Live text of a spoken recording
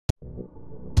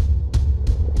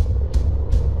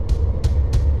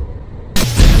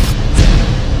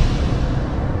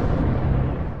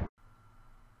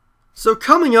So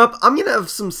coming up, I'm going to have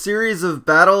some series of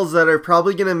battles that are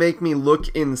probably going to make me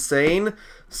look insane.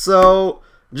 So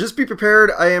just be prepared,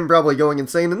 I am probably going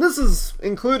insane. And this is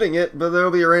including it, but there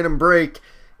will be a random break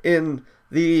in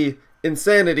the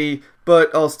insanity,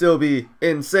 but I'll still be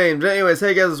insane. But anyways,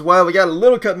 hey guys, it's Wild. We got a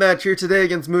little cup match here today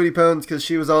against mootypwns because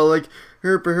she was all like,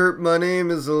 herp, my name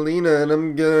is Alina and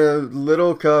I'm gonna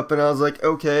little cup. And I was like,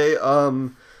 okay,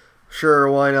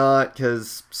 sure, why not?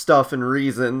 Because stuff and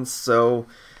reasons, so...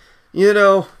 you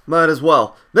know, might as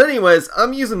well. But anyways,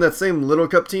 I'm using that same Little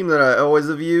Cup team that I always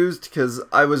have used because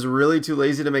I was really too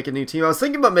lazy to make a new team. I was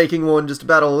thinking about making one just to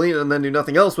battle Alina and then do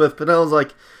nothing else with, but I was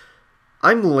like,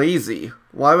 I'm lazy.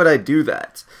 Why would I do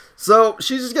that? So,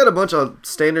 she's just got a bunch of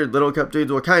standard Little Cup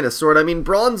dudes, well, kind of, sort. I mean,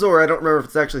 Bronzor, I don't remember if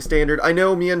it's actually standard. I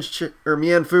know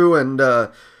Mianfu and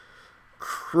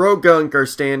Krogunk are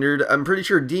standard. I'm pretty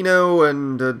sure Dino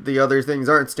and the other things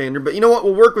aren't standard, but you know what?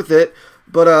 We'll work with it.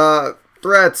 But,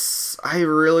 threats, I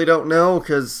really don't know,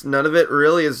 because none of it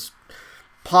really is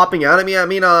popping out at me. I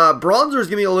mean, Bronzor is going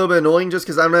to be a little bit annoying just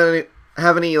because I'm not going to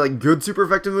have any, like, good super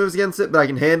effective moves against it, but I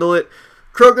can handle it.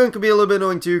 Krogunk could be a little bit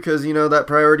annoying too, because, you know, that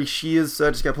priority she is, so I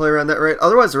just got to play around that, right?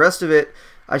 Otherwise, the rest of it,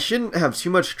 I shouldn't have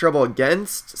too much trouble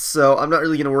against, so I'm not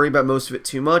really going to worry about most of it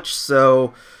too much,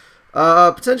 so,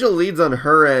 potential leads on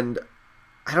her end,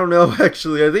 I don't know,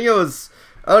 actually. I think it was...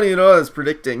 I don't even know what I was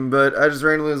predicting, but I just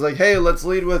randomly was like, hey, let's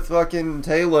lead with fucking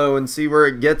Talo and see where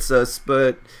it gets us,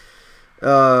 but,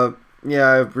 yeah,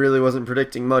 I really wasn't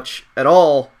predicting much at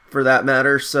all, for that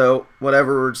matter, so,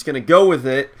 whatever, we're just gonna go with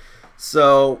it.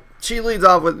 So, she leads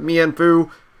off with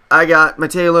Mianfu, I got my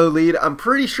Talo lead. I'm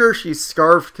pretty sure she's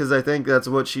Scarfed, because I think that's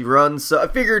what she runs, so I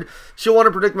figured she'll want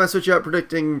to predict my switch out,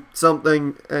 predicting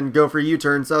something, and go for a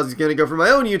U-turn, so I was gonna go for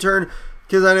my own U-turn,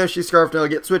 because I know she's Scarfed and I'll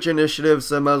get switch initiative,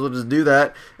 so I might as well just do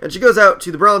that. And she goes out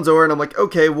to the Bronzor, and I'm like,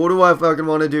 okay, what do I fucking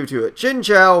want to do to it? Chin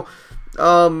Chow,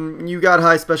 you got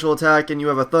high special attack and you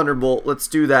have a Thunderbolt, let's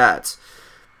do that.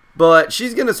 But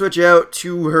she's going to switch out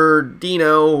to her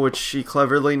Dino, which she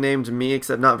cleverly named me,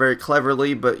 except not very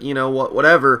cleverly, but you know what,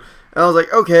 whatever. And I was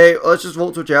like, okay, let's just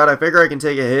Volt Switch out, I figure I can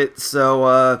take a hit,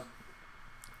 so,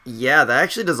 yeah, that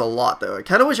actually does a lot, though. I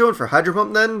kind of wish I went for Hydro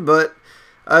Pump then, but...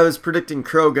 I was predicting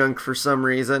Krogunk for some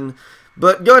reason.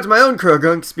 But go out to my own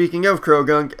Krogunk, speaking of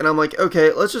Krogunk, and I'm like,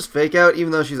 okay, let's just fake out,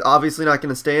 even though she's obviously not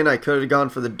going to stay in. I could have gone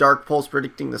for the Dark Pulse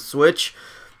predicting the switch.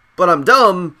 But I'm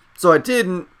dumb, so I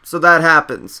didn't, so that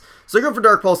happens. So I go for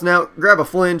Dark Pulse now, grab a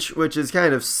flinch, which is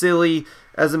kind of silly,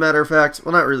 as a matter of fact.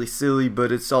 Well, not really silly,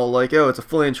 but it's all like, oh, it's a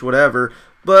flinch, whatever.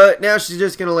 But now she's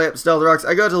just going to lay up Stealth Rocks.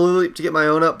 I go to Lily to get my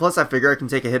own up, plus I figure I can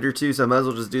take a hit or two, so I might as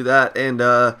well just do that,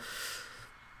 and,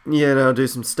 you know, do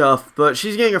some stuff. But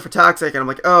she's going to go for Toxic, and I'm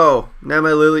like, oh, now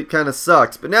my Lily kind of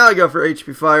sucks. But now I go for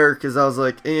HP Fire, because I was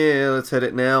like, let's hit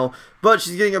it now. But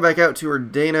she's going to go back out to her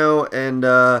Dano, and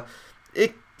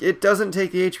it doesn't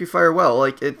take the HP Fire well.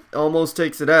 Like, it almost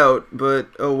takes it out, but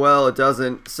oh well, it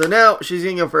doesn't. So now she's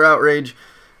going to go for Outrage,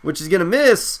 which is going to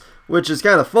miss, which is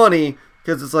kind of funny,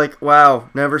 because it's like,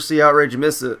 wow, never see Outrage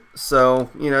miss it.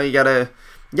 So, you know, you gotta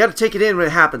take it in when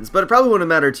it happens, but it probably wouldn't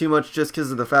matter too much just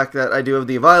because of the fact that I do have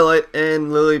the Violet,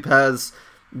 and Lily has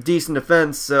decent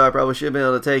defense, so I probably should have been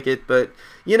able to take it, but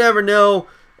you never know,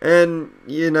 and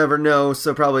you never know,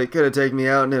 so probably it could have taken me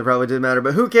out, and it probably didn't matter,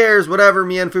 but who cares, whatever.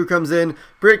 Mianfu comes in,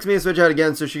 predicts me to switch out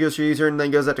again, so she goes for U-turn, and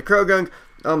then goes out to Krogunk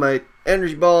on my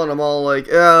Energy Ball, and I'm all like,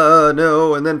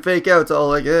 no, and then Fake Out's all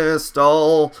like,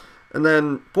 stall, and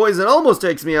then Poison almost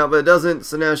takes me out, but it doesn't,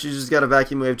 so now she's just got a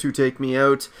Vacuum Wave to take me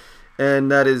out.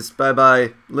 And that is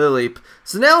bye-bye Lileep.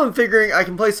 So now I'm figuring I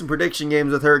can play some prediction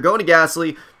games with her. Go into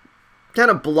Ghastly,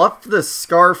 kind of bluff the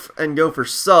Scarf and go for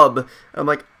Sub. I'm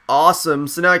like, awesome.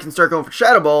 So now I can start going for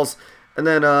Shadow Balls and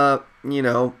then, you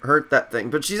know, hurt that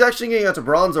thing. But she's actually getting out to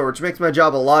Bronzor, which makes my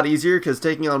job a lot easier because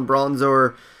taking on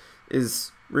Bronzor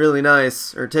is really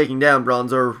nice. Or taking down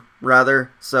Bronzor,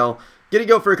 rather. So, gonna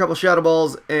go for a couple Shadow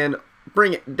Balls and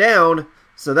bring it down.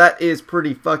 So that is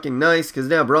pretty fucking nice, because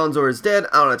now Bronzor is dead.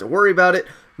 I don't have to worry about it.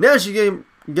 Now she's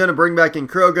gonna bring back in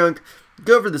Krogunk.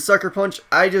 Go for the Sucker Punch.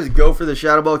 I just go for the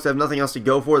Shadow Ball because I have nothing else to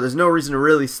go for. There's no reason to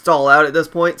really stall out at this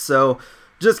point, so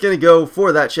just gonna go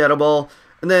for that Shadow Ball.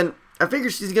 And then I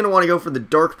figure she's gonna want to go for the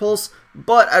Dark Pulse,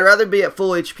 but I'd rather be at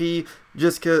full HP,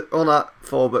 just cause, well, not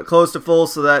full, but close to full,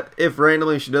 so that if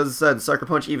randomly she does decide to Sucker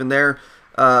Punch even there,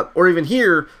 or even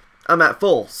here, I'm at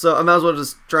full. So I might as well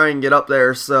just try and get up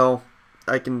there, so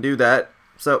I can do that.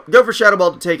 So go for Shadow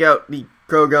Ball to take out the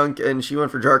Krogunk, and she went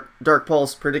for Dark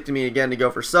Pulse, predicting me again to go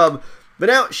for Sub. But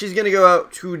now she's gonna go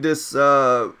out to this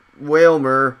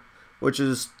Whalmer, which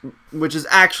is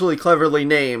actually cleverly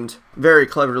named, very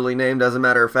cleverly named as a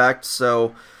matter of fact.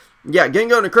 So yeah, getting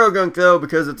going to Krogunk though,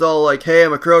 because it's all like, hey,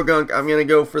 I'm a Krogunk, I'm gonna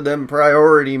go for them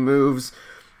priority moves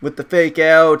with the fake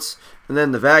out, and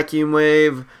then the vacuum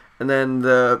wave, and then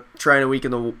the trying to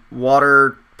weaken the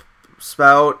water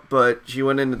spout, but she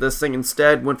went into this thing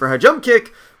instead, went for high jump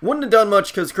kick, wouldn't have done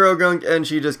much because Krogunk, and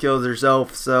she just kills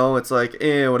herself, so it's like,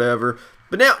 whatever.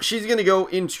 But now she's going to go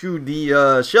into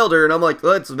the shelter, and I'm like,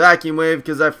 let's vacuum wave,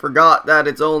 because I forgot that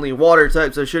it's only water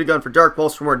type, so I should have gone for Dark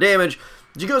Pulse for more damage.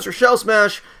 She goes for Shell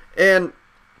Smash, and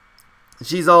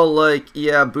she's all like,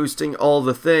 yeah, boosting all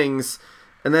the things.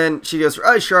 And then she goes for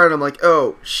Ice Shard, and I'm like,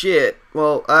 oh, shit.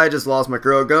 Well, I just lost my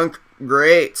Krogunk.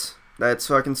 Great. That's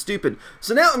fucking stupid.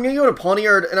 So now I'm going to go to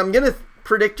Pawniard, and I'm going to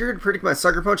predict my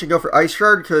Sucker Punch and go for Ice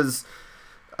Shard, because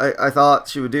I thought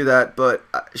she would do that, but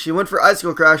she went for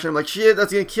Icicle Crash, and I'm like, shit,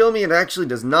 that's going to kill me, and it actually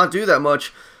does not do that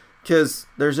much, because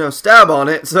there's no stab on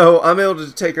it, so I'm able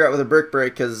to take her out with a Brick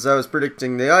Break, because I was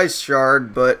predicting the Ice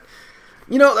Shard, but,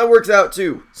 you know, that works out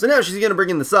too. So now she's going to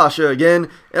bring in the Sasha again,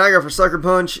 and I go for Sucker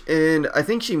Punch, and I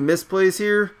think she misplays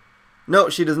here. No,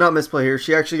 she does not misplay here.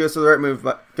 She actually goes to the right move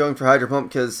by going for Hydro Pump,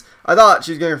 because I thought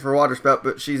she was going for Water Spout,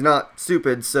 but she's not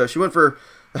stupid, so she went for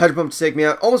the Hydro Pump to take me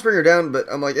out. Almost bring her down, but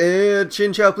I'm like,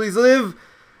 Chin Chow, please live.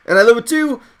 And I live with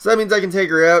 2, so that means I can take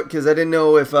her out, because I didn't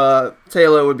know if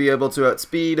Taylor would be able to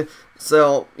outspeed.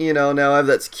 So, you know, now I have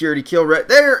that security kill right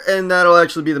there, and that'll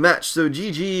actually be the match. So,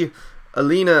 GG,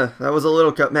 Alina. That was a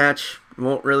little cut match.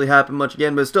 Won't really happen much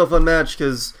again, but it's still a fun match,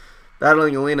 because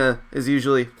battling Alina is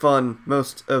usually fun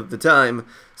most of the time.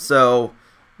 So,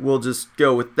 we'll just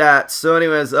go with that. So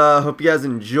anyways, hope you guys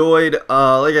enjoyed.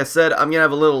 Like I said, I'm going to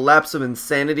have a little lapse of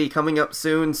insanity coming up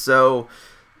soon, so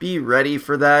be ready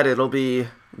for that. It'll be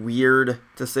weird,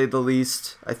 to say the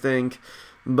least, I think.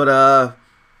 But,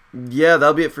 yeah,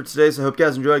 that'll be it for today, so I hope you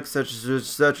guys enjoyed, etc.,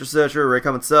 etc., etc. Rate,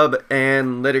 comment, sub,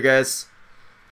 and later, guys.